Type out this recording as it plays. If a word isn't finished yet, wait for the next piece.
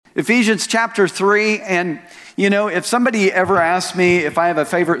Ephesians chapter 3, and if somebody ever asks me if I have a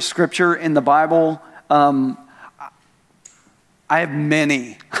favorite scripture in the Bible, I have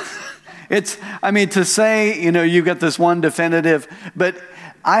many. To say, you got this one definitive, but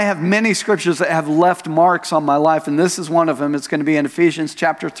I have many scriptures that have left marks on my life, and this is one of them. It's going to be in Ephesians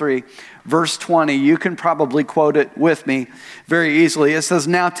chapter 3, verse 20. You can probably quote it with me very easily. It says,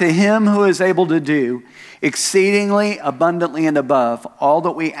 "Now to him who is able to do exceedingly abundantly and above all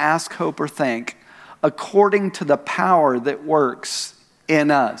that we ask, hope, or think, according to the power that works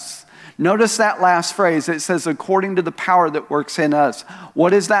in us." Notice that last phrase. It says, according to the power that works in us.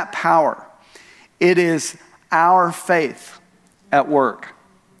 What is that power? It is our faith at work.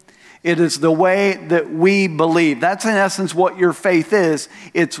 It is the way that we believe. That's in essence what your faith is.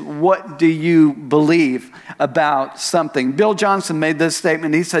 It's what do you believe about something. Bill Johnson made this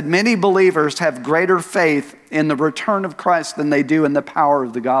statement. He said, many believers have greater faith in the return of Christ than they do in the power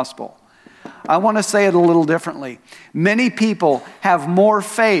of the gospel. I want to say it a little differently. Many people have more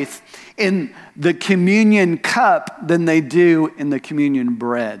faith in the communion cup than they do in the communion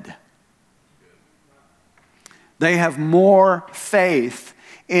bread. They have more faith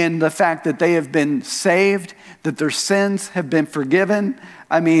in the fact that they have been saved, that their sins have been forgiven.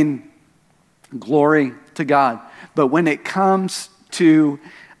 Glory to God. But when it comes to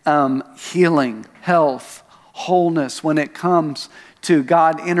healing, health, wholeness, when it comes to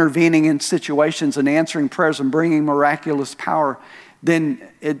God intervening in situations and answering prayers and bringing miraculous power, then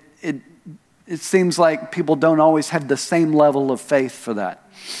it seems like people don't always have the same level of faith for that.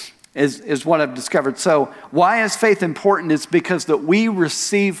 Is what I've discovered. So why is faith important? It's because that we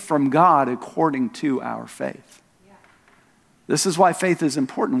receive from God according to our faith. Yeah. This is why faith is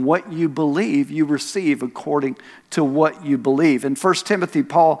important. What you believe, you receive according to what you believe. In 1 Timothy,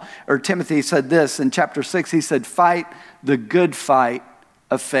 Timothy said this in chapter 6, he said, fight the good fight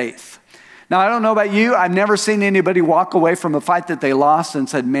of faith. Now, I don't know about you. I've never seen anybody walk away from a fight that they lost and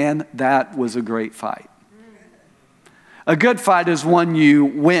said, man, that was a great fight. A good fight is one you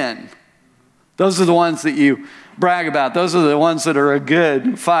win. Those are the ones that you brag about. Those are the ones that are a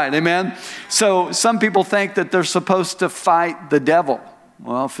good fight. Amen? So some people think that they're supposed to fight the devil.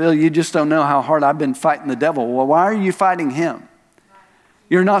 Well, Phil, you just don't know how hard I've been fighting the devil. Well, why are you fighting him?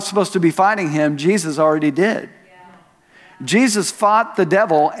 You're not supposed to be fighting him. Jesus already did. Jesus fought the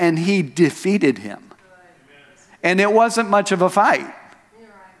devil and he defeated him. And it wasn't much of a fight.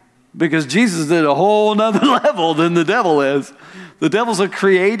 Because Jesus did a whole nother level than the devil is. The devil's a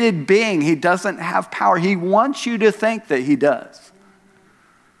created being. He doesn't have power. He wants you to think that he does.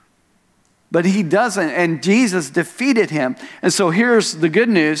 But he doesn't. And Jesus defeated him. And so here's the good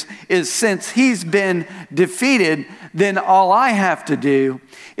news is since he's been defeated, then all I have to do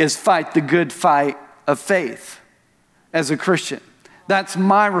is fight the good fight of faith as a Christian. That's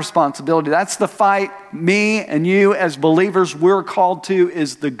my responsibility. That's the fight me and you as believers we're called to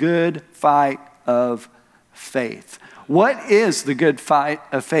is the good fight of faith. What is the good fight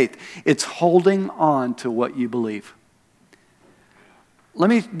of faith? It's holding on to what you believe.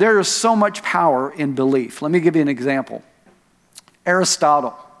 There is so much power in belief. Let me give you an example.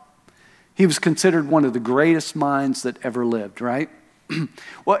 Aristotle. He was considered one of the greatest minds that ever lived, right?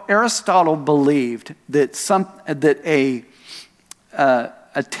 Well, Aristotle believed that a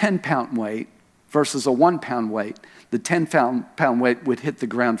 10-pound weight versus a 1-pound weight, the 10-pound weight would hit the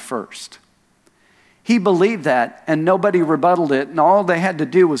ground first. He believed that, and nobody rebutted it, and all they had to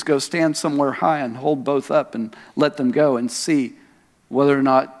do was go stand somewhere high and hold both up and let them go and see whether or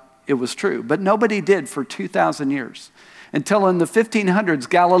not it was true. But nobody did for 2,000 years. Until in the 1500s,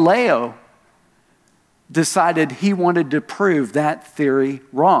 Galileo decided he wanted to prove that theory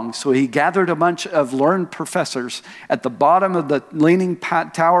wrong. So he gathered a bunch of learned professors at the bottom of the Leaning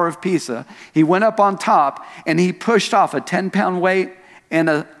Tower of Pisa. He went up on top and he pushed off a 10-pound weight and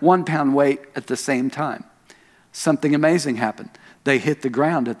a 1-pound weight at the same time. Something amazing happened. They hit the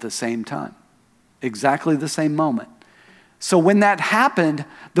ground at the same time. Exactly the same moment. So when that happened,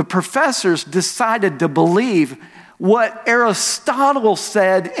 the professors decided to believe what Aristotle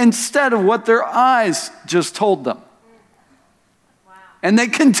said instead of what their eyes just told them. Wow. And they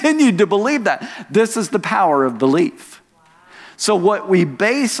continued to believe that. This is the power of belief. Wow. So what we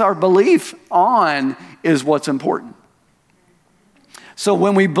base our belief on is what's important. So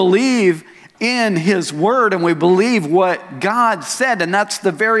when we believe in his word and we believe what God said, and that's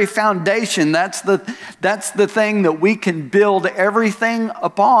the very foundation, that's the thing that we can build everything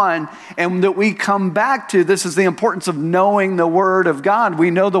upon and that we come back to. This is the importance of knowing the word of God. We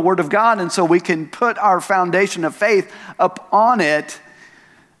know the word of God, and so we can put our foundation of faith up on it.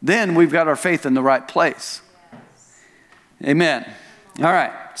 Then we've got our faith in the right place. Yes. Amen. All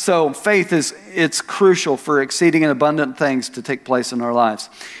right. so faith it's crucial for exceeding and abundant things to take place in our lives.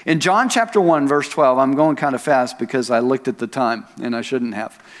 In John chapter 1, verse 12, I'm going kind of fast because I looked at the time and I shouldn't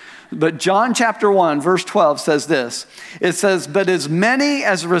have. But John chapter 1, verse 12 says this. It says, but as many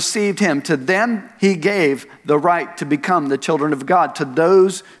as received him, to them he gave the right to become the children of God, to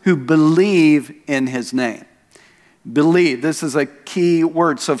those who believe in his name. Believe, this is a key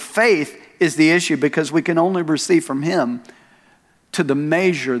word. So faith is the issue because we can only receive from him to the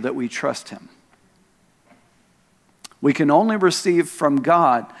measure that we trust him. We can only receive from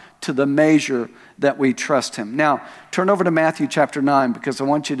God to the measure that we trust him. Now, turn over to Matthew chapter 9 because I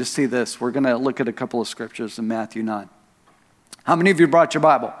want you to see this. We're going to look at a couple of scriptures in Matthew 9. How many of you brought your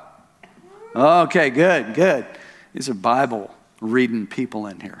Bible? Okay, good. These are Bible reading people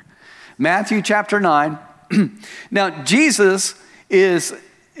in here. Matthew chapter 9. Now, Jesus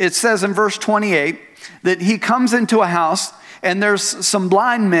it says in verse 28 that he comes into a house and there's some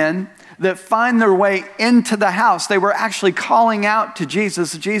blind men that find their way into the house. They were actually calling out to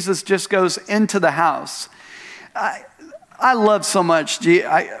Jesus. Jesus just goes into the house. I love so much.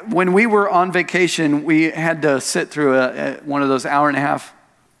 When we were on vacation, we had to sit through one of those hour-and-a-half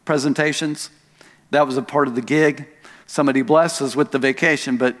presentations. That was a part of the gig. Somebody blessed us with the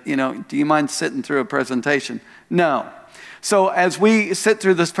vacation, but, do you mind sitting through a presentation? No. So as we sit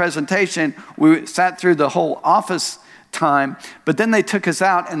through this presentation, we sat through the whole office time, but then they took us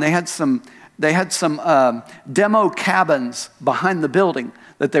out and they had some demo cabins behind the building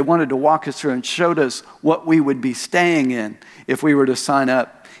that they wanted to walk us through and showed us what we would be staying in if we were to sign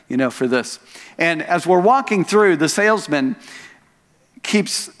up, for this. And as we're walking through, the salesman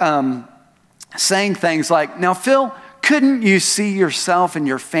keeps saying things like, now, Phil, couldn't you see yourself and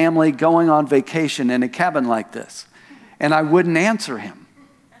your family going on vacation in a cabin like this? And I wouldn't answer him.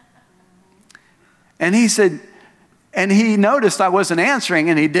 And he said, and he noticed I wasn't answering,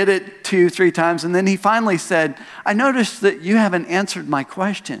 and he did it 2-3 times. And then he finally said, I noticed that you haven't answered my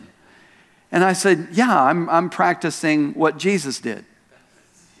question. And I said, yeah, I'm practicing what Jesus did.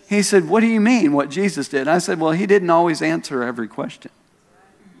 He said, what do you mean, what Jesus did? I said, well, he didn't always answer every question.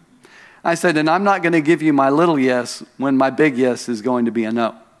 I said, and I'm not going to give you my little yes when my big yes is going to be a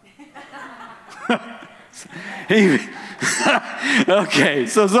no. Okay,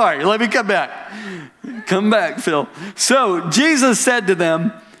 so sorry, let me come back. Come back, Phil. So Jesus said to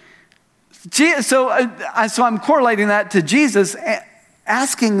them, so I'm correlating that to Jesus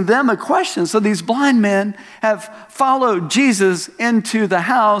asking them a question. So these blind men have followed Jesus into the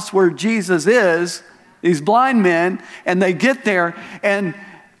house where Jesus is, these blind men, and they get there, and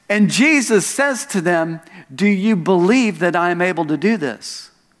Jesus says to them, do you believe that I am able to do this?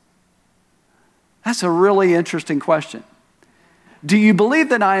 That's a really interesting question. Do you believe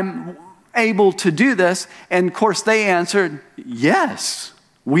that I'm able to do this? And of course they answered, yes,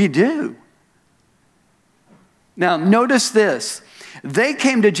 we do. Now notice this. They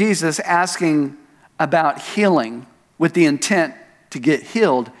came to Jesus asking about healing with the intent to get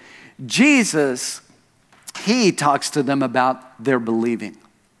healed. Jesus, he talks to them about their believing.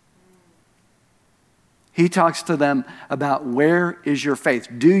 He talks to them about, where is your faith?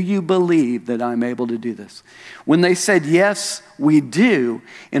 Do you believe that I'm able to do this? When they said, yes, we do,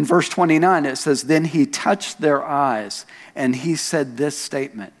 in verse 29, it says, then he touched their eyes and he said this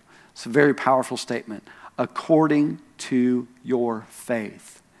statement. It's a very powerful statement. According to your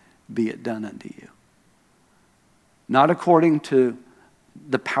faith, be it done unto you. Not according to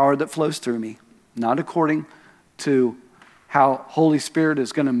the power that flows through me. Not according to how Holy Spirit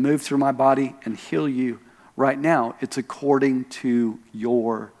is going to move through my body and heal you right now. It's according to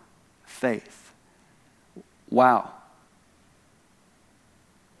your faith. Wow.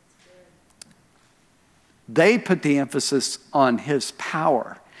 They put the emphasis on his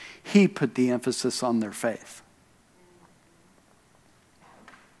power. He put the emphasis on their faith.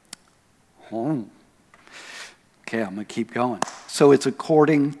 Okay, I'm going to keep going. So it's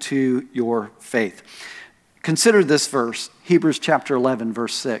according to your faith. Consider this verse, Hebrews chapter 11,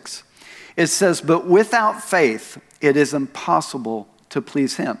 verse 6. It says, but without faith, it is impossible to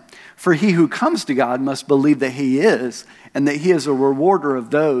please him. For he who comes to God must believe that he is, and that he is a rewarder of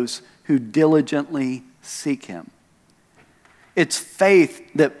those who diligently seek him. It's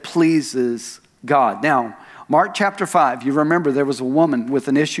faith that pleases God. Now, Mark chapter 5, you remember there was a woman with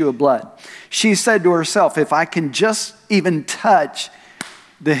an issue of blood. She said to herself, if I can just even touch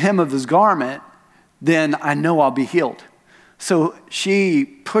the hem of his garment, then I know I'll be healed. So she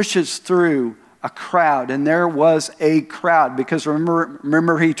pushes through a crowd, and there was a crowd, because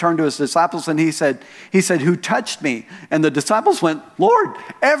remember he turned to his disciples and he said, who touched me? And the disciples went, Lord,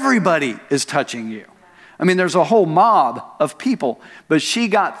 everybody is touching you. I mean, there's a whole mob of people, but she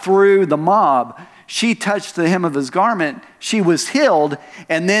got through the mob. She touched the hem of his garment. She was healed.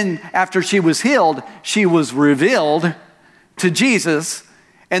 And then after she was healed, she was revealed to Jesus.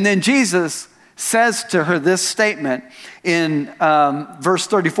 And then Jesus says to her this statement in verse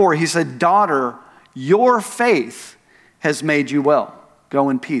 34. He said, "Daughter, your faith has made you well. Go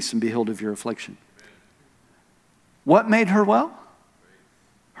in peace and be healed of your affliction." What made her well?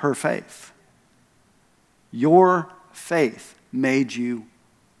 Her faith. Your faith made you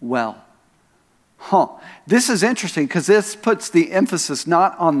well. This is interesting because this puts the emphasis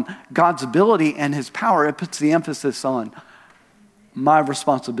not on God's ability and his power. It puts the emphasis on my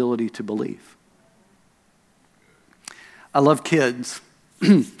responsibility to believe. I love kids.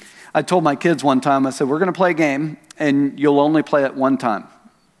 I told my kids one time, I said, we're going to play a game and you'll only play it one time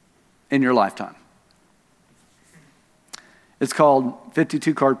in your lifetime. It's called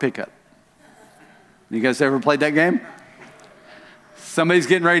 52 card pickup. You guys ever played that game? Somebody's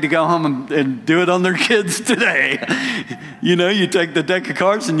getting ready to go home and do it on their kids today. You know, you take the deck of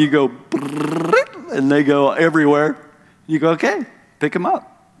cards and you go, and they go everywhere. You go, okay, pick them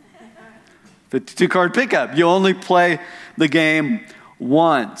up. 52 card pickup. You only play the game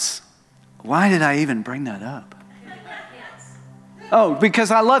once. Why did I even bring that up? Oh,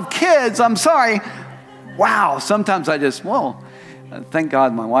 because I love kids. I'm sorry. Wow. Sometimes I just, thank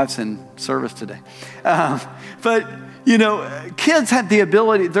God my wife's in service today. But, you know, kids have the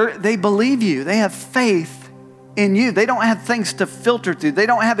ability, they believe you. They have faith in you. They don't have things to filter through. They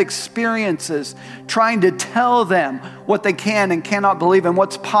don't have experiences trying to tell them what they can and cannot believe and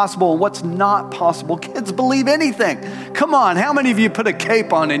what's possible and what's not possible. Kids believe anything. Come on, how many of you put a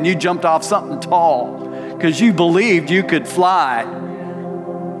cape on and you jumped off something tall because you believed you could fly?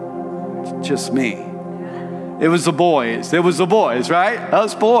 It's just me. It was the boys. It was the boys, right?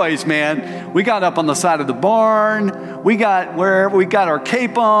 Us boys, man. We got up on the side of the barn. We got our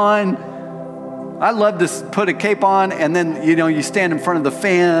cape on. I love to put a cape on and then, you know, you stand in front of the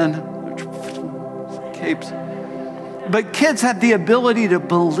fan. Capes. But kids have the ability to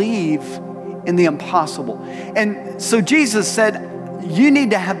believe in the impossible. And so Jesus said, you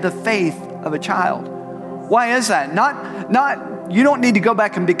need to have the faith of a child. Why is that? Not you don't need to go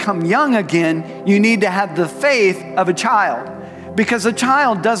back and become young again. You need to have the faith of a child. Because a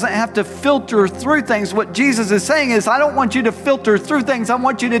child doesn't have to filter through things. What Jesus is saying is, I don't want you to filter through things. I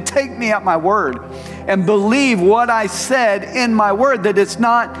want you to take me at my word and believe what I said in my word, that it's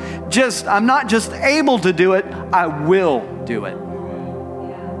not just, I'm not just able to do it, I will do it.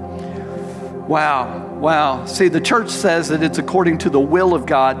 Wow. See, the church says that it's according to the will of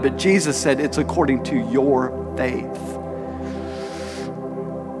God, but Jesus said it's according to your faith.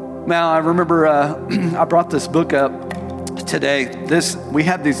 Now, I remember I brought this book up today. We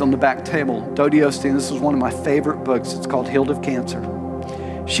have these on the back table. Dodie Osteen, this is one of my favorite books. It's called Healed of Cancer.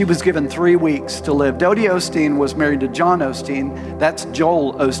 She was given 3 weeks to live. Dodie Osteen was married to John Osteen. That's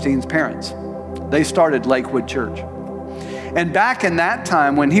Joel Osteen's parents. They started Lakewood Church. And back in that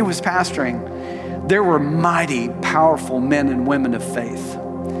time when he was pastoring, there were mighty, powerful men and women of faith.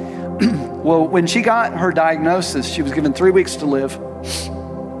 Well, when she got her diagnosis, she was given 3 weeks to live,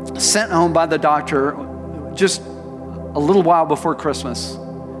 sent home by the doctor just a little while before Christmas.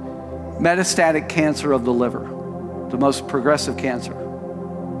 Metastatic cancer of the liver, the most progressive cancer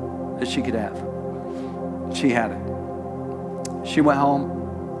that she could have. She had it. She went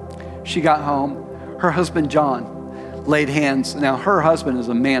home. She got home. Her husband, John, laid hands. Now, her husband is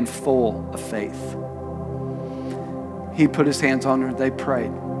a man full of faith. He put his hands on her. They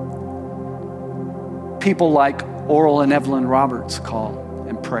prayed. People like Oral and Evelyn Roberts called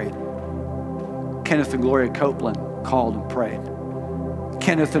and prayed. Kenneth and Gloria Copeland called and prayed.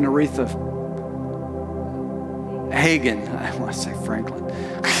 Kenneth and Aretha Hagen, I want to say Franklin.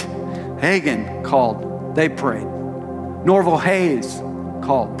 Hagen called, they prayed. Norval Hayes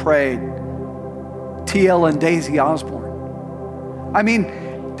called, prayed. TL and Daisy Osborne. I mean,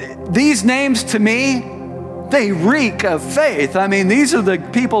 these names to me, they reek of faith. I mean, these are the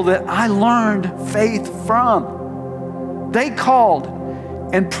people that I learned faith from. They called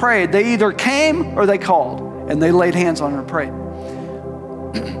and prayed. They either came or they called. And they laid hands on her and prayed.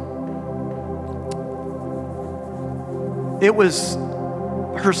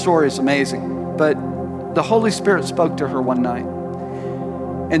 Her story is amazing. But the Holy Spirit spoke to her one night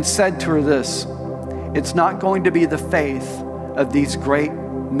and said to her this: it's not going to be the faith of these great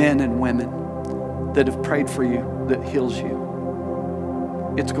men and women that have prayed for you that heals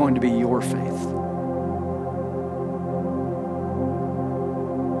you. It's going to be your faith.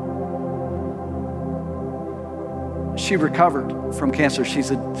 She recovered from cancer. She's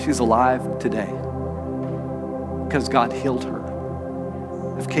alive today. because God healed her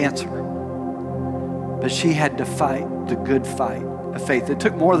of cancer. But she had to fight the good fight of faith. It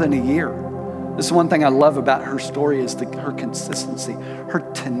took more than a year. This is one thing I love about her story is her consistency, her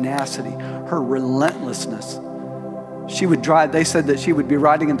tenacity, her relentlessness. She would drive, they said that she would be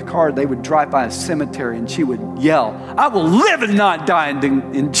riding in the car, they would drive by a cemetery and she would yell, "I will live and not die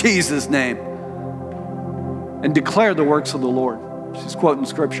in Jesus' name," and declare the works of the Lord. She's quoting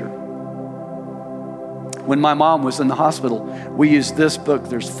scripture. When my mom was in the hospital, we used this book.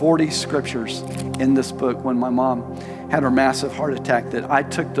 There's 40 scriptures in this book. When my mom had her massive heart attack, that I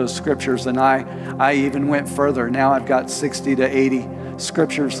took those scriptures and I even went further. Now I've got 60 to 80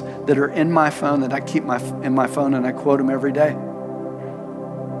 scriptures that are in my phone that I keep in my phone, and I quote them every day.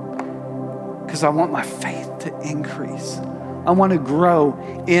 Because I want my faith to increase. I want to grow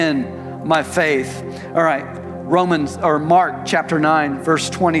in my faith. All right. Mark chapter 9, verse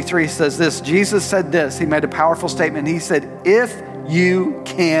 23 says this. Jesus said this. He made a powerful statement. He said, if you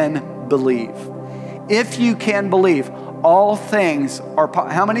can believe, all things are,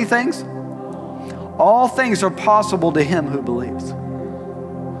 how many things? All things are possible to him who believes.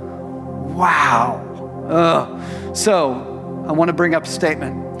 Wow. So I want to bring up a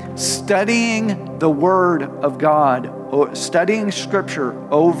statement. Studying the Word of God, or studying Scripture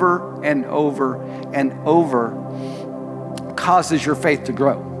over and over and over causes your faith to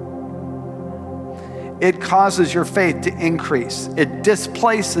grow. It causes your faith to increase. It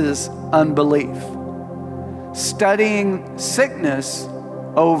displaces unbelief. Studying sickness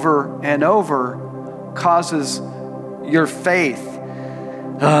over and over causes your faith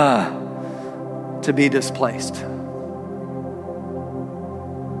to be displaced.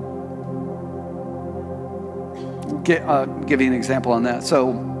 Give you an example on that.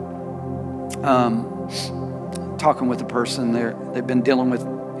 So, talking with a person, they've been dealing with,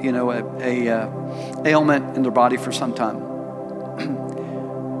 a ailment in their body for some time.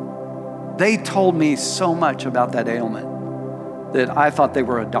 They told me so much about that ailment that I thought they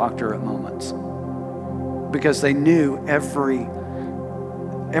were a doctor at moments, because they knew everything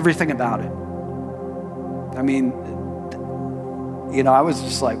about it. I mean, I was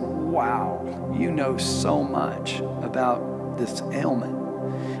just like, wow, you know so much about this ailment.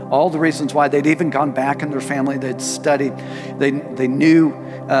 All the reasons why. They'd even gone back in their family. They'd studied. They knew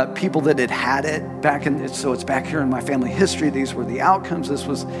people that had it back in. So it's back here in my family history. These were the outcomes. This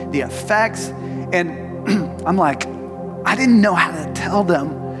was the effects. And I'm like, I didn't know how to tell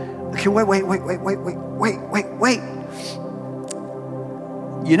them. Okay, wait.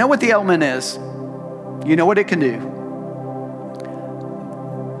 You know what the ailment is. You know what it can do.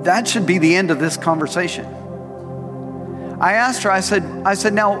 That should be the end of this conversation. I asked her, I said,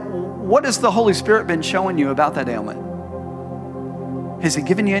 now, what has the Holy Spirit been showing you about that ailment? Has he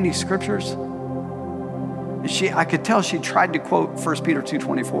given you any scriptures? And I could tell she tried to quote 1 Peter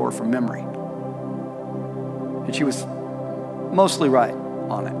 2:24 from memory. And she was mostly right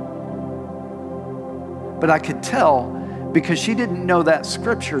on it. But I could tell because she didn't know that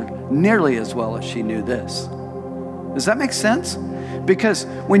scripture nearly as well as she knew this. Does that make sense? Because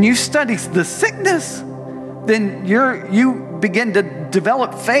when you study the sickness, then you begin to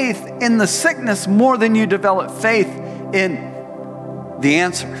develop faith in the sickness more than you develop faith in the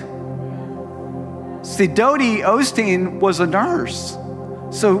answer. See, Dodie Osteen was a nurse.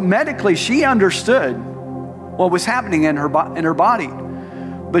 So medically, she understood what was happening in her body.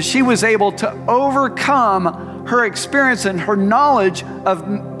 But she was able to overcome her experience and her knowledge of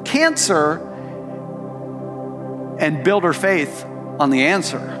cancer and build her faith on the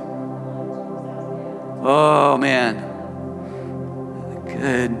answer. Oh, man.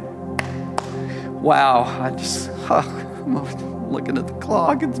 Good. Wow. I'm looking at the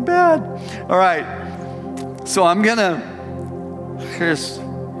clock. It's bad. All right. So I'm going to,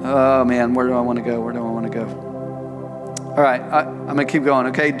 oh, man, where do I want to go? All right. I'm going to keep going,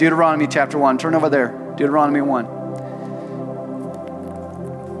 okay? Deuteronomy chapter 1. Turn over there. Deuteronomy 1.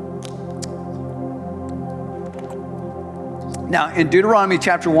 Now, in Deuteronomy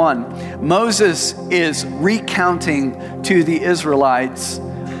chapter 1, Moses is recounting to the Israelites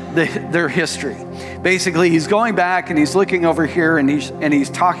their history. Basically, he's going back and he's looking over here and he's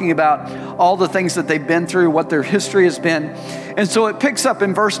talking about all the things that they've been through, what their history has been. And so it picks up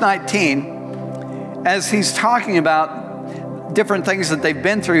in verse 19 as he's talking about different things that they've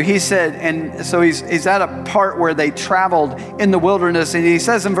been through. He said, and so he's at a part where they traveled in the wilderness, and he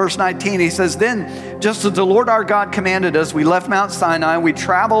says in verse 19, he says, then just as the Lord our God commanded us, we left Mount Sinai, we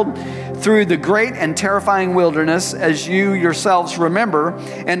traveled through the great and terrifying wilderness, as you yourselves remember,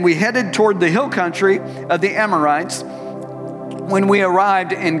 and we headed toward the hill country of the Amorites when we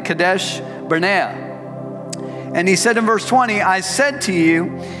arrived in Kadesh Barnea. And he said in verse 20, I said to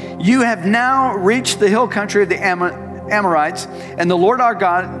you, you have now reached the hill country of the Amorites, and the Lord our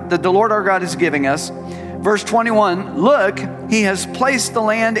God is giving us. Verse 21, look, he has placed the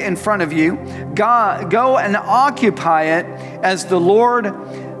land in front of you. Go and occupy it as the Lord,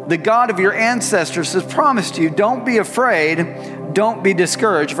 the God of your ancestors, has promised you. Don't be afraid. Don't be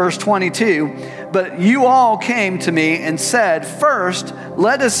discouraged. Verse 22, but you all came to me and said, first,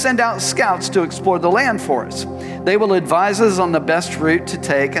 let us send out scouts to explore the land for us. They will advise us on the best route to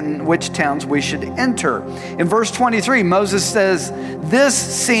take and which towns we should enter. In verse 23, Moses says, this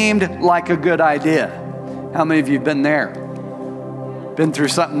seemed like a good idea. How many of you have been there? Been through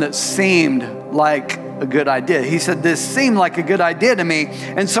something that seemed like a good idea. He said, this seemed like a good idea to me.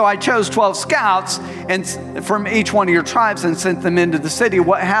 And so I chose 12 scouts and from each one of your tribes and sent them into the city.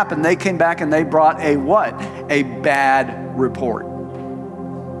 What happened? They came back and they brought a what? A bad report.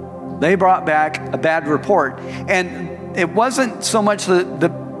 They brought back a bad report. And it wasn't so much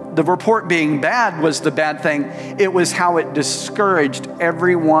the report being bad was the bad thing. It was how it discouraged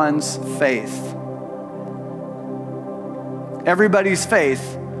everyone's faith. Everybody's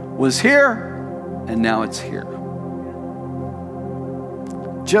faith was here, and now it's here.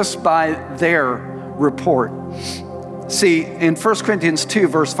 Just by their report. See, in 1 Corinthians 2,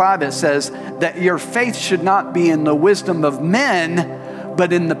 verse 5, it says that your faith should not be in the wisdom of men,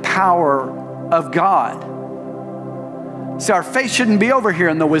 but in the power of God. See, our faith shouldn't be over here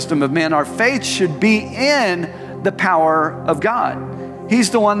in the wisdom of men. Our faith should be in the power of God. He's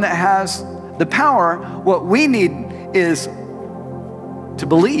the one that has the power. What we need is to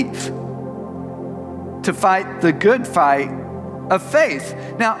believe, to fight the good fight of faith.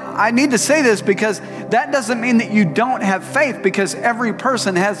 Now, I need to say this because that doesn't mean that you don't have faith, because every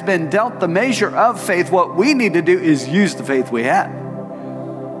person has been dealt the measure of faith. What we need to do is use the faith we have.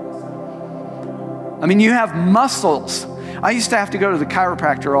 I mean, you have muscles. I used to have to go to the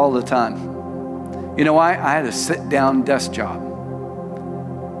chiropractor all the time. You know why? I had a sit-down desk job.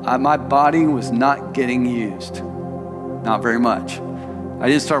 My body was not getting used. Not very much. I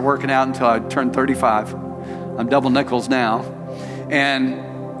didn't start working out until I turned 35. I'm double nickels now.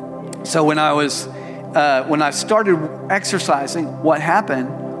 And so when I started exercising, what happened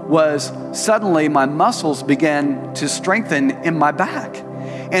was suddenly my muscles began to strengthen in my back.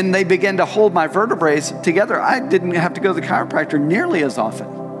 And they began to hold my vertebrae together. I didn't have to go to the chiropractor nearly as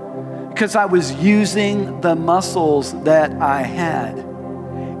often because I was using the muscles that I had.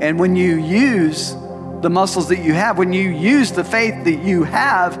 And when you use the muscles that you have, when you use the faith that you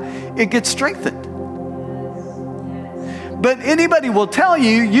have, it gets strengthened. But anybody will tell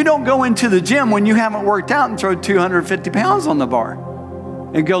you, you don't go into the gym when you haven't worked out and throw 250 pounds on the bar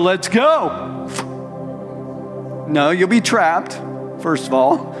and go, let's go. No, you'll be trapped, first of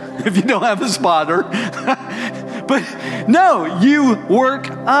all, if you don't have a spotter. But no, you work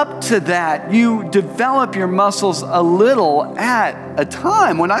up to that. You develop your muscles a little at a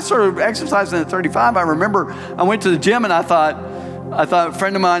time. When I started exercising at 35, I remember I went to the gym and I thought a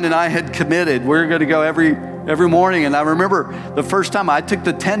friend of mine and I had committed. We're going to go every morning. And I remember the first time I took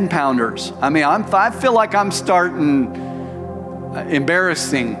the 10-pounders. I mean, I feel like I'm starting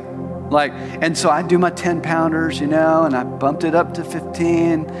embarrassing. And so I do my 10-pounders, and I bumped it up to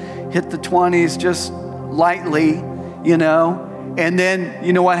 15, hit the 20s just lightly, and then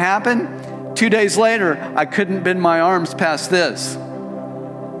you know what happened? 2 days later, I couldn't bend my arms past this.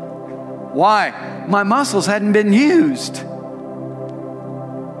 Why? My muscles hadn't been used.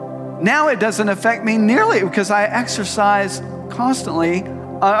 Now it doesn't affect me nearly because I exercise constantly.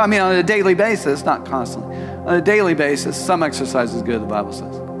 On a daily basis, not constantly. On a daily basis, some exercise is good, the Bible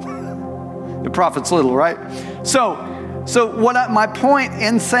says. The profit's little, right? So my point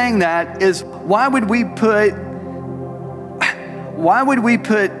in saying that is, why would we put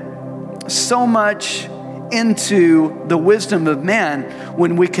so much into the wisdom of man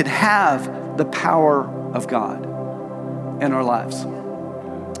when we could have the power of God in our lives?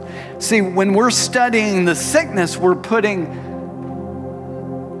 See, when we're studying the sickness, we're putting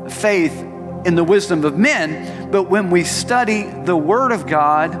faith in the wisdom of men, but when we study the Word of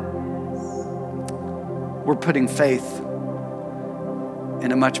God, we're putting faith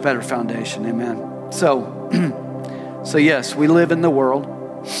in a much better foundation. Amen. So yes, we live in the world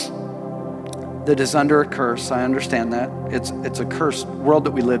that is under a curse. I understand that. It's a cursed world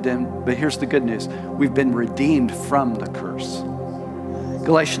that we lived in, but here's the good news. We've been redeemed from the curse.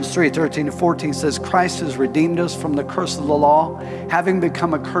 Galatians 3:13-14 says, Christ has redeemed us from the curse of the law, having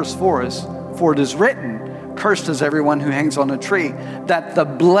become a curse for us. For it is written, cursed is everyone who hangs on a tree, that the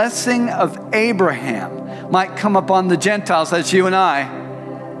blessing of Abraham might come upon the Gentiles, that's you and I,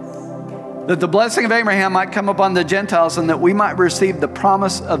 that the blessing of Abraham might come upon the Gentiles and that we might receive the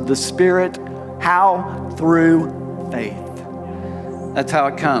promise of the Spirit. How? Through faith. That's how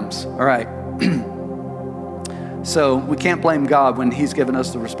it comes. All right. So we can't blame God when he's given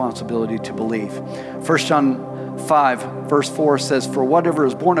us the responsibility to believe. 1 John 5, verse 4 says, for whatever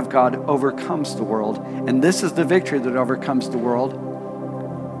is born of God overcomes the world. And this is the victory that overcomes the world,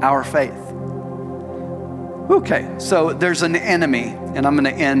 our faith. Okay, so there's an enemy, and I'm going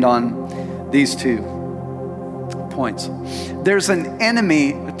to end on these 2 points. There's an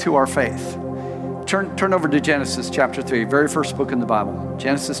enemy to our faith. Turn over to Genesis chapter 3, very first book in the Bible.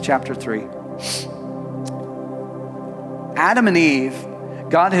 Genesis chapter 3. Adam and Eve,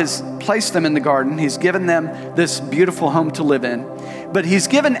 God has placed them in the garden. He's given them this beautiful home to live in. But he's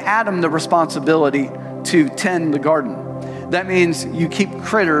given Adam the responsibility to tend the garden. That means you keep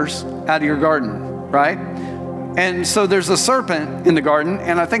critters out of your garden, right? And so there's a serpent in the garden.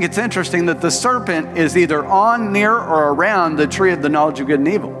 And I think it's interesting that the serpent is either on, near, or around the tree of the knowledge of good and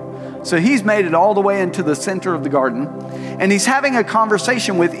evil. So he's made it all the way into the center of the garden. And he's having a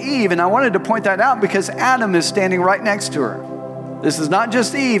conversation with Eve. And I wanted to point that out because Adam is standing right next to her. This is not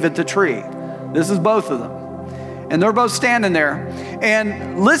just Eve at the tree. This is both of them. And they're both standing there.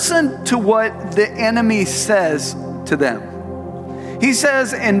 And listen to what the enemy says to them. He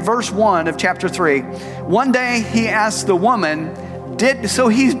says in verse 1 of chapter 3, one day he asked the woman, so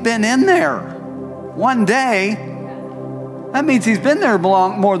he's been in there one day. That means he's been there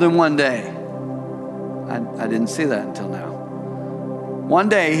more than one day. I didn't see that until now. One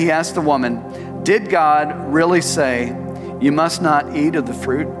day he asked the woman, did God really say, you must not eat of the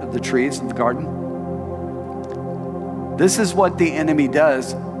fruit of the trees of the garden? This is what the enemy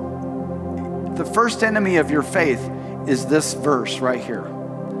does. The first enemy of your faith is this verse right here.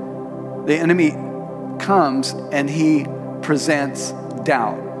 The enemy comes and he presents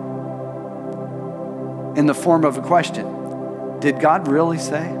doubt in the form of a question. Did God really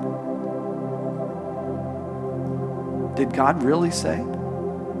say? Did God really say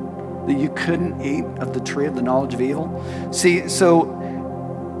that you couldn't eat of the tree of the knowledge of evil? See, so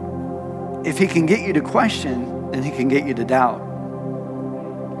if he can get you to question, then he can get you to doubt.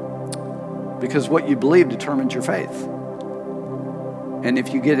 Because what you believe determines your faith. And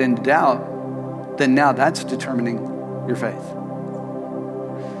if you get into doubt, then now that's determining your faith.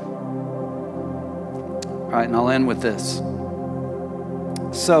 All right, and I'll end with this.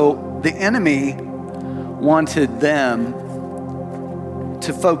 So the enemy wanted them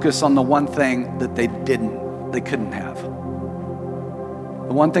to focus on the one thing that they couldn't have.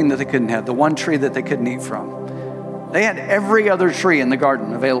 The one thing that they couldn't have, the one tree that they couldn't eat from. They had every other tree in the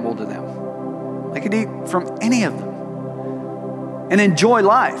garden available to them. They could eat from any of them and enjoy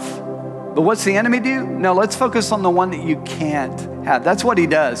life. But what's the enemy do? No, let's focus on the one that you can't have. That's what he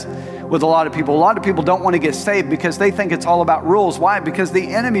does with a lot of people. A lot of people don't want to get saved because they think it's all about rules. Why? Because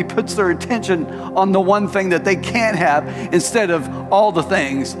the enemy puts their attention on the one thing that they can't have instead of all the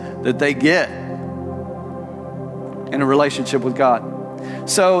things that they get in a relationship with God.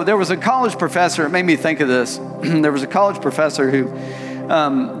 So there was a college professor, it made me think of this. There was a college professor who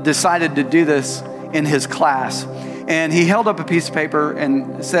decided to do this in his class. And he held up a piece of paper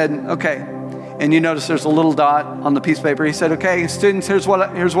and said, okay. And you notice there's a little dot on the piece of paper. He said, okay, students, here's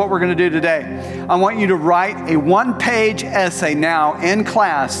what we're going to do today. I want you to write a one-page essay now in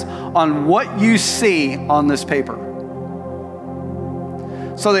class on what you see on this paper.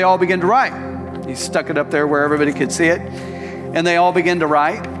 So they all began to write. He stuck it up there where everybody could see it. And they all began to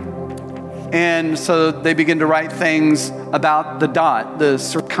write. And so they begin to write things about the dot, the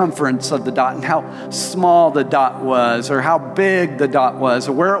circumference of the dot, and how small the dot was, or how big the dot was,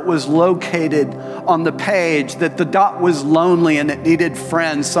 or where it was located on the page, that the dot was lonely and it needed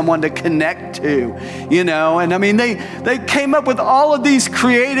friends, someone to connect to, you know. And I mean, they came up with all of these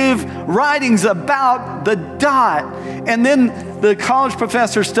creative writings about the dot. And then the college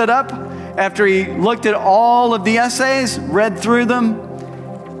professor stood up after he looked at all of the essays, read through them,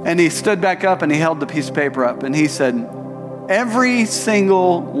 and he stood back up and he held the piece of paper up and he said, every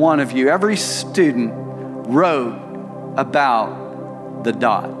single one of you, every student wrote about the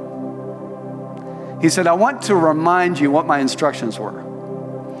dot. He said, I want to remind you what my instructions were.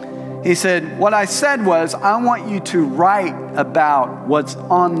 He said, what I said was, I want you to write about what's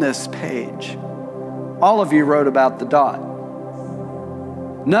on this page. All of you wrote about the dot.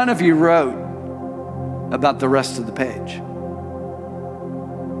 None of you wrote about the rest of the page.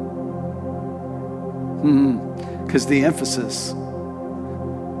 Because the emphasis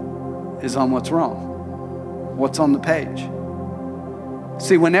is on what's wrong, what's on the page.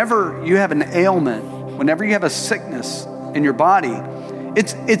 See, whenever you have an ailment, whenever you have a sickness in your body,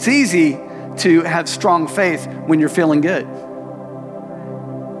 it's easy to have strong faith when you're feeling good.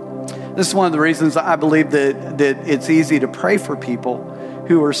 This is one of the reasons I believe that it's easy to pray for people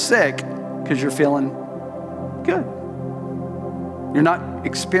who are sick, because you're feeling good. You're not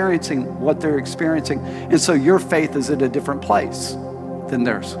experiencing what they're experiencing. And so your faith is at a different place than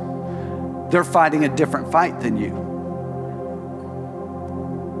theirs. They're fighting a different fight than you.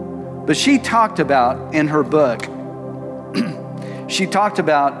 But she talked about in her book, she talked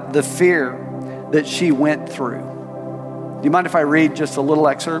about the fear that she went through. Do you mind if I read just a little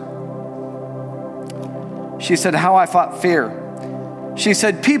excerpt? She said, how I fought fear. She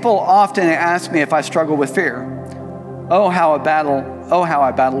said, people often ask me if I struggle with fear. Oh, how I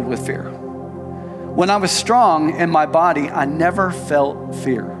battled with fear. When I was strong in my body, I never felt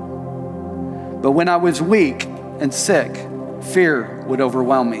fear. But when I was weak and sick, fear would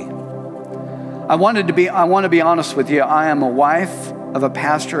overwhelm me. I want to be honest with you. I am a wife of a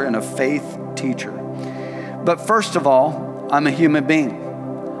pastor and a faith teacher. But first of all, I'm a human being.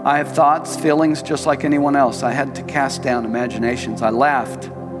 I have thoughts, feelings, just like anyone else. I had to cast down imaginations. I laughed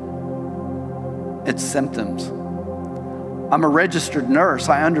at symptoms. I'm a registered nurse.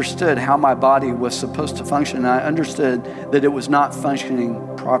 I understood how my body was supposed to function, and I understood that it was not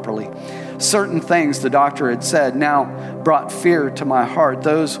functioning properly. Certain things the doctor had said now brought fear to my heart.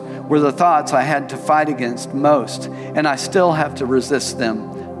 Those were the thoughts I had to fight against most, and I still have to resist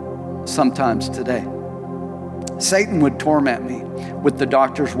them sometimes today. Satan would torment me with the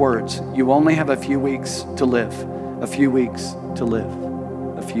doctor's words, you only have a few weeks to live, a few weeks to live,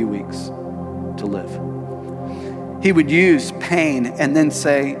 a few weeks to live. He would use pain and then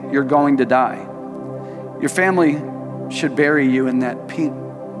say, you're going to die. Your family should bury you in that pink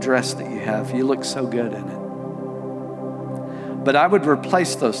dress that you have. You look so good in it. But I would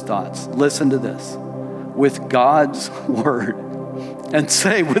replace those thoughts, listen to this, with God's word and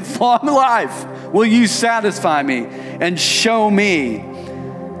say, with long life, will you satisfy me and show me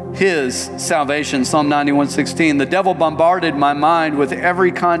his salvation? Psalm 91:16. The devil bombarded my mind with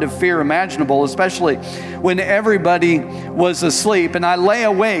every kind of fear imaginable, especially when everybody was asleep and I lay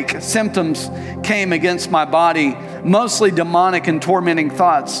awake. Symptoms came against my body, mostly demonic and tormenting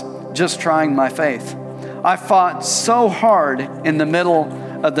thoughts, just trying my faith. I fought so hard in the middle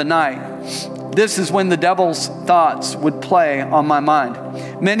of the night. This is when the devil's thoughts would play on my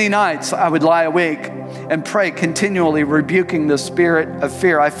mind. Many nights I would lie awake and pray, continually rebuking the spirit of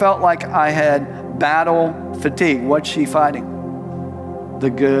fear. I felt like I had battle fatigue. What's she fighting? The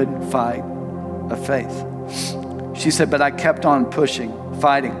good fight of faith. She said, but I kept on pushing,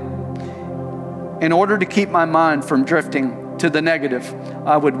 fighting. In order to keep my mind from drifting to the negative,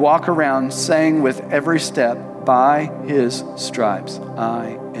 I would walk around saying with every step, by his stripes,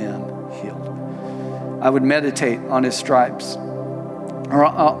 I am healed. I would meditate on his stripes, or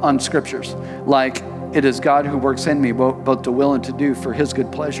on scriptures, like it is God who works in me, both to will and to do for his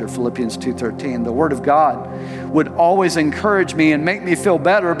good pleasure, Philippians 2:13. The word of God would always encourage me and make me feel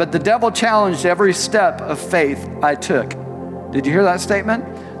better, but the devil challenged every step of faith I took. Did you hear that statement?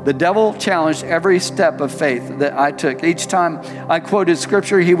 The devil challenged every step of faith that I took. Each time I quoted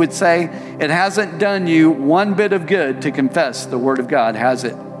scripture, he would say, it hasn't done you one bit of good to confess the word of God, has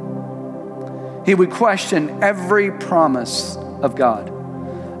it? He would question every promise of God.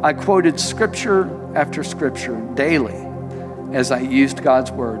 I quoted scripture after scripture daily. As I used God's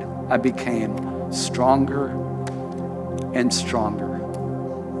word, I became stronger and stronger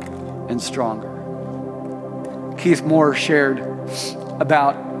and stronger. Keith Moore shared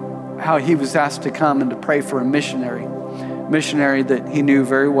about how he was asked to come and to pray for a missionary that he knew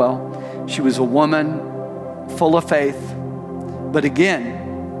very well. She was a woman full of faith. But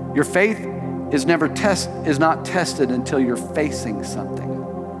again, your faith is not tested until you're facing something.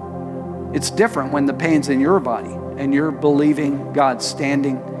 It's different when the pain's in your body and you're believing God,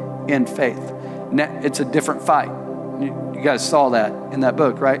 standing in faith. It's a different fight. You guys saw that in that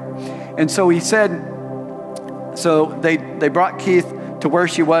book, right? And so he said, so they brought Keith to where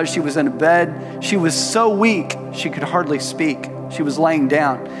she was. She was in a bed. She was so weak, she could hardly speak. She was laying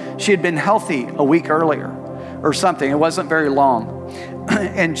down. She had been healthy a week earlier or something. It wasn't very long.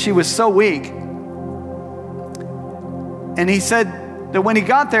 And she was so weak. And he said that when he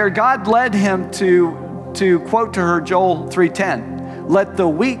got there, God led him to quote to her Joel 3:10. Let the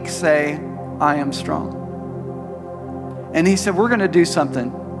weak say, I am strong. And he said, we're going to do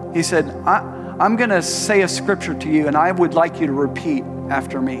something. He said, I'm going to say a scripture to you, and I would like you to repeat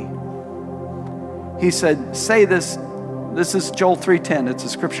after me. He said, say this. This is Joel 3:10. It's a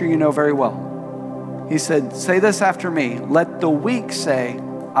scripture you know very well. He said, say this after me. Let the weak say,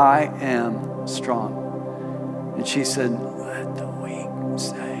 I am strong. And she said, let the weak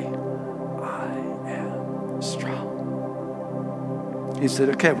say, I He said,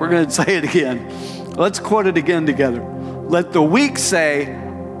 okay, we're going to say it again. Let's quote it again together. Let the weak say,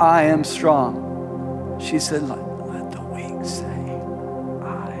 I am strong. She said, let the weak say,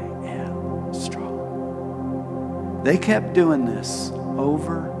 I am strong. They kept doing this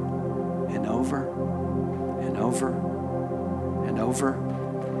over and over and over and over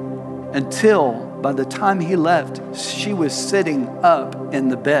until by the time he left, she was sitting up in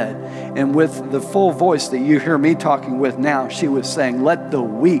the bed. And with the full voice that you hear me talking with now, she was saying, let the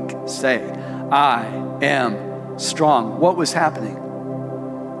weak say, I am strong. What was happening?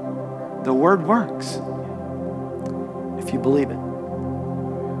 The word works if you believe it.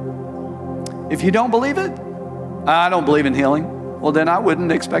 If you don't believe it, I don't believe in healing. Well, then I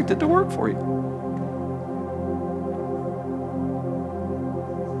wouldn't expect it to work for you.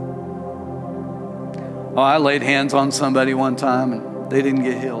 Oh, I laid hands on somebody one time and they didn't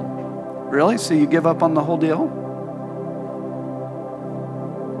get healed. Really? So you give up on the whole deal?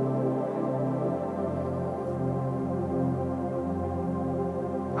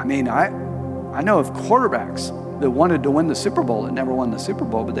 I mean, I know of quarterbacks that wanted to win the Super Bowl that never won the Super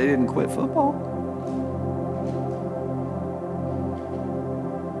Bowl, but they didn't quit football.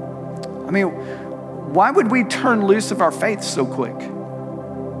 I mean, why would we turn loose of our faith so quick?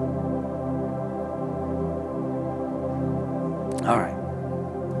 All right,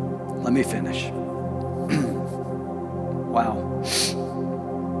 let me finish. Wow.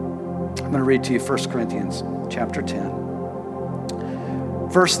 I'm going to read to you 1 Corinthians chapter 10.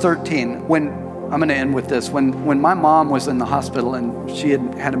 Verse 13, I'm going to end with this. When my mom was in the hospital and she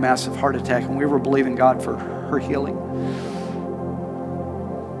had a massive heart attack and we were believing God for her healing.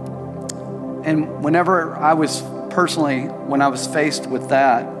 And whenever I was when I was faced with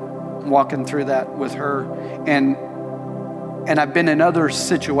that, walking through that with her, and I've been in other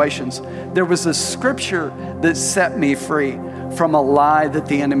situations, there was a scripture that set me free from a lie that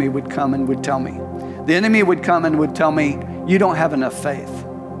the enemy would come and would tell me. The enemy would come and would tell me, you don't have enough faith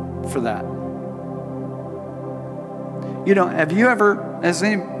for that. Have you ever, has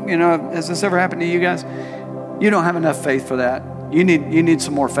this ever happened to you guys? You don't have enough faith for that. You need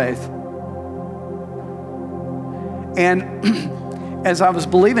some more faith. And as I was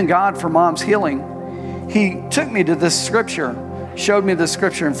believing God for mom's healing, he took me to this scripture, showed me this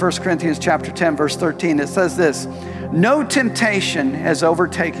scripture in 1 Corinthians chapter 10, verse 13. It says this, no temptation has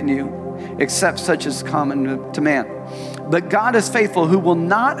overtaken you except such as common to man. But God is faithful, who will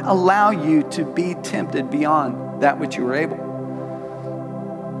not allow you to be tempted beyond that which you are able.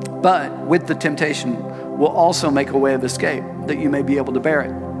 But with the temptation will also make a way of escape that you may be able to bear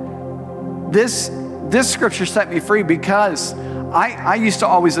it. This scripture set me free because I used to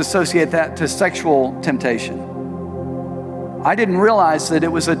always associate that to sexual temptation. I didn't realize that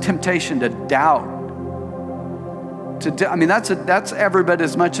it was a temptation to doubt. That's every bit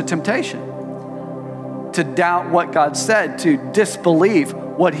as much a temptation. To doubt what God said, to disbelieve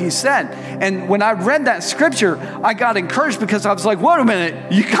what he said. And when I read that scripture, I got encouraged because I was like, wait a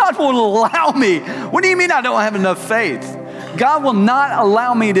minute, God won't allow me. What do you mean I don't have enough faith? God will not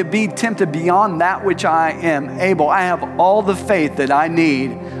allow me to be tempted beyond that which I am able. I have all the faith that I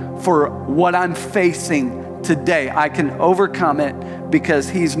need for what I'm facing today. I can overcome it because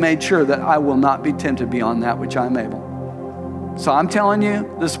he's made sure that I will not be tempted beyond that which I'm able. So I'm telling you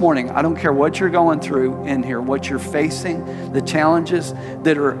this morning, I don't care what you're going through in here, what you're facing, the challenges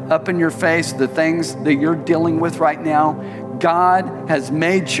that are up in your face, the things that you're dealing with right now, God has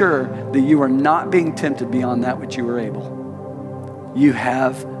made sure that you are not being tempted beyond that which you are able. You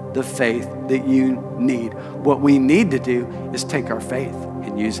have the faith that you need. What we need to do is take our faith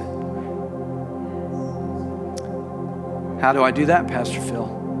and use it. How do I do that, Pastor Phil?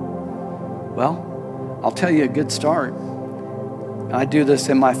 Well, I'll tell you a good start. I do this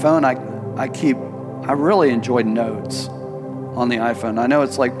in my phone. I really enjoy notes on the iPhone. I know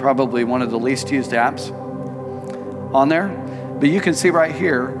it's like probably one of the least used apps on there, but you can see right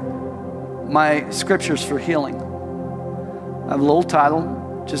here my scriptures for healing. I have a little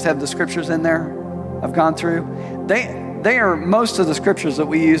title, just have the scriptures in there I've gone through. They are most of the scriptures that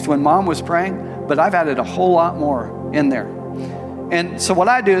we used when Mom was praying, but I've added a whole lot more in there. And so what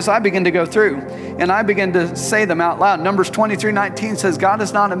I do is I begin to go through and I begin to say them out loud. Numbers 23:19 says, God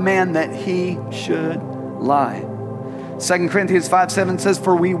is not a man that he should lie. 2 Corinthians 5:7 says,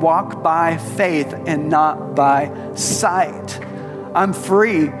 for we walk by faith and not by sight. I'm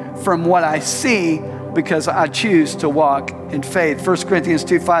free from what I see because I choose to walk in faith. 1 Corinthians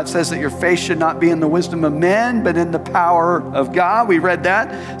 2:5 says that your faith should not be in the wisdom of men, but in the power of God. We read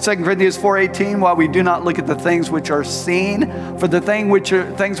that. 2 Corinthians 4:18, while we do not look at the things which are seen, for the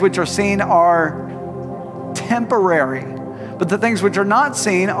things which are seen are temporary, but the things which are not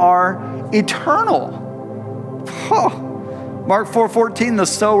seen are eternal. Mark 4:14, the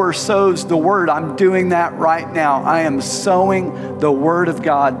sower sows the word. I'm doing that right now. I am sowing the word of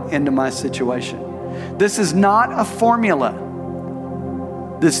God into my situation. This is not a formula.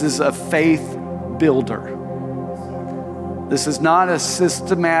 This is a faith builder. This is not a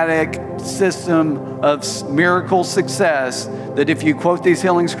systematic system of miracle success that if you quote these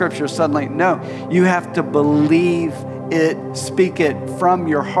healing scriptures suddenly, no, you have to believe it, speak it from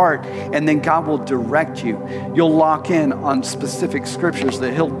your heart, and then God will direct you. You'll lock in on specific scriptures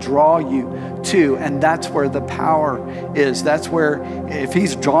that He'll draw you to, and that's where the power is. That's where, if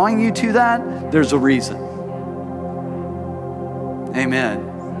He's drawing you to that, there's a reason. Amen.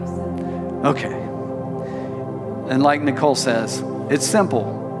 Okay. And like Nicole says, it's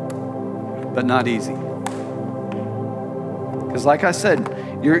simple, but not easy. Because like I said,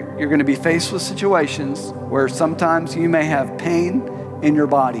 you're going to be faced with situations where sometimes you may have pain in your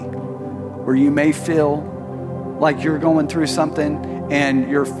body, where you may feel like you're going through something and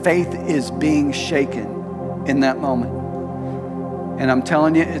your faith is being shaken in that moment. And I'm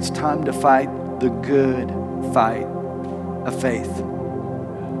telling you, it's time to fight the good fight of faith.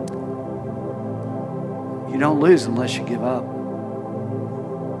 You don't lose unless you give up.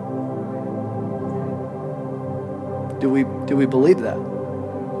 Do we believe that?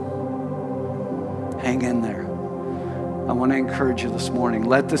 Hang in there. I want to encourage you this morning.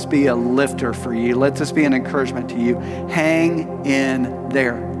 Let this be a lifter for you. Let this be an encouragement to you. Hang in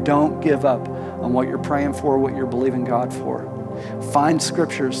there. Don't give up on what you're praying for, what you're believing God for. Find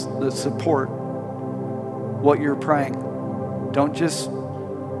scriptures that support what you're praying. Don't just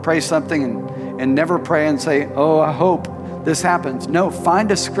pray something and never pray and say, oh, I hope this happens. No,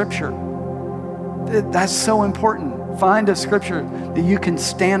 find a scripture. That's so important. Find a scripture that you can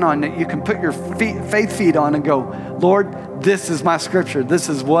stand on, that you can put your faith feet on and go, Lord, this is my scripture. This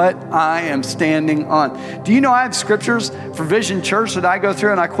is what I am standing on. Do you know I have scriptures for Vision Church that I go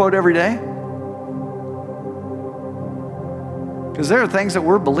through and I quote every day? Because there are things that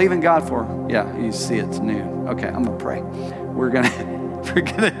we're believing God for. Yeah, you see it's noon. Okay, I'm going to pray. We're going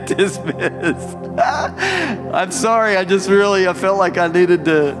to dismiss. I'm sorry. I felt like I needed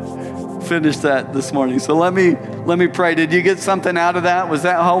to finish that this morning. So let me pray. Did you get something out of that? Was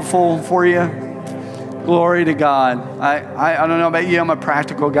that helpful for you? Glory to God. I don't know about you. I'm a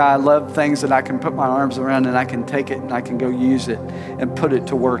practical guy. I love things that I can put my arms around and I can take it and I can go use it and put it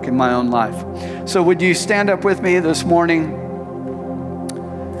to work in my own life. So would you stand up with me this morning?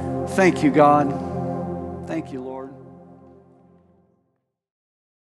 Thank you, God. Thank you.